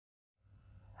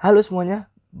Halo semuanya,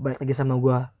 balik lagi sama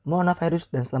gue Mona Virus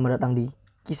dan selamat datang di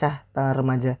Kisah Tangan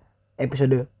Remaja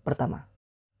episode pertama.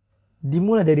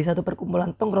 Dimulai dari satu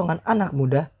perkumpulan tongkrongan anak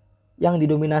muda yang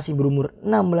didominasi berumur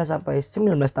 16 sampai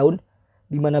 19 tahun,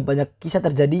 di mana banyak kisah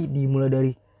terjadi dimulai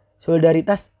dari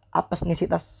solidaritas,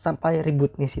 apesnisitas sampai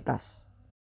ributnisitas.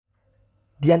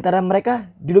 Di antara mereka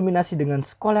didominasi dengan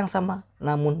sekolah yang sama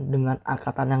namun dengan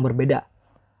angkatan yang berbeda.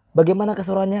 Bagaimana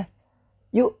keseruannya?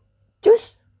 Yuk,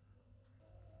 cus!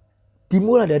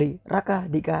 Dimulai dari Raka,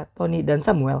 Dika, Tony, dan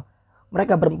Samuel.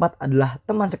 Mereka berempat adalah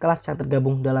teman sekelas yang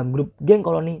tergabung dalam grup geng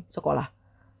koloni sekolah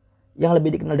yang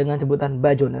lebih dikenal dengan sebutan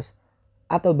Bajones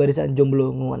atau barisan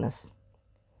jomblo nguones.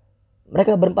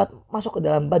 Mereka berempat masuk ke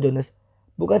dalam Bajones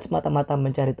bukan semata-mata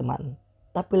mencari teman,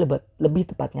 tapi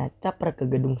lebih tepatnya caper ke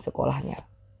gedung sekolahnya.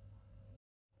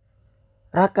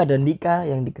 Raka dan Dika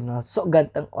yang dikenal sok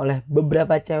ganteng oleh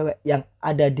beberapa cewek yang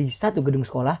ada di satu gedung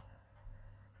sekolah.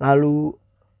 Lalu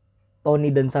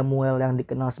Tony dan Samuel yang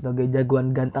dikenal sebagai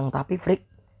jagoan ganteng tapi freak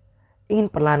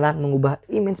ingin perlahan-lahan mengubah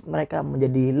image mereka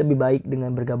menjadi lebih baik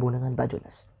dengan bergabung dengan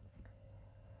Bajones.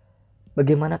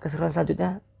 Bagaimana keseruan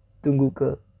selanjutnya? Tunggu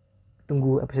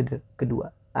episode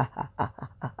kedua.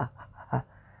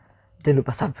 Jangan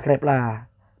lupa subscribe lah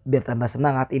biar tambah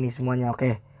semangat ini semuanya,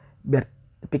 oke? Biar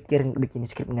pikir bikin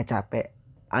skrip nggak capek.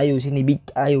 Ayo sini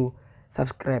ayo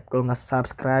subscribe. Kalau nggak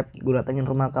subscribe gue datengin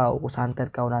rumah kau, aku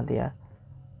santet kau nanti ya.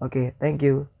 Oke, thank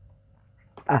you.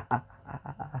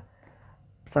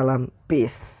 Salam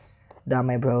peace.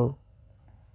 Damai bro.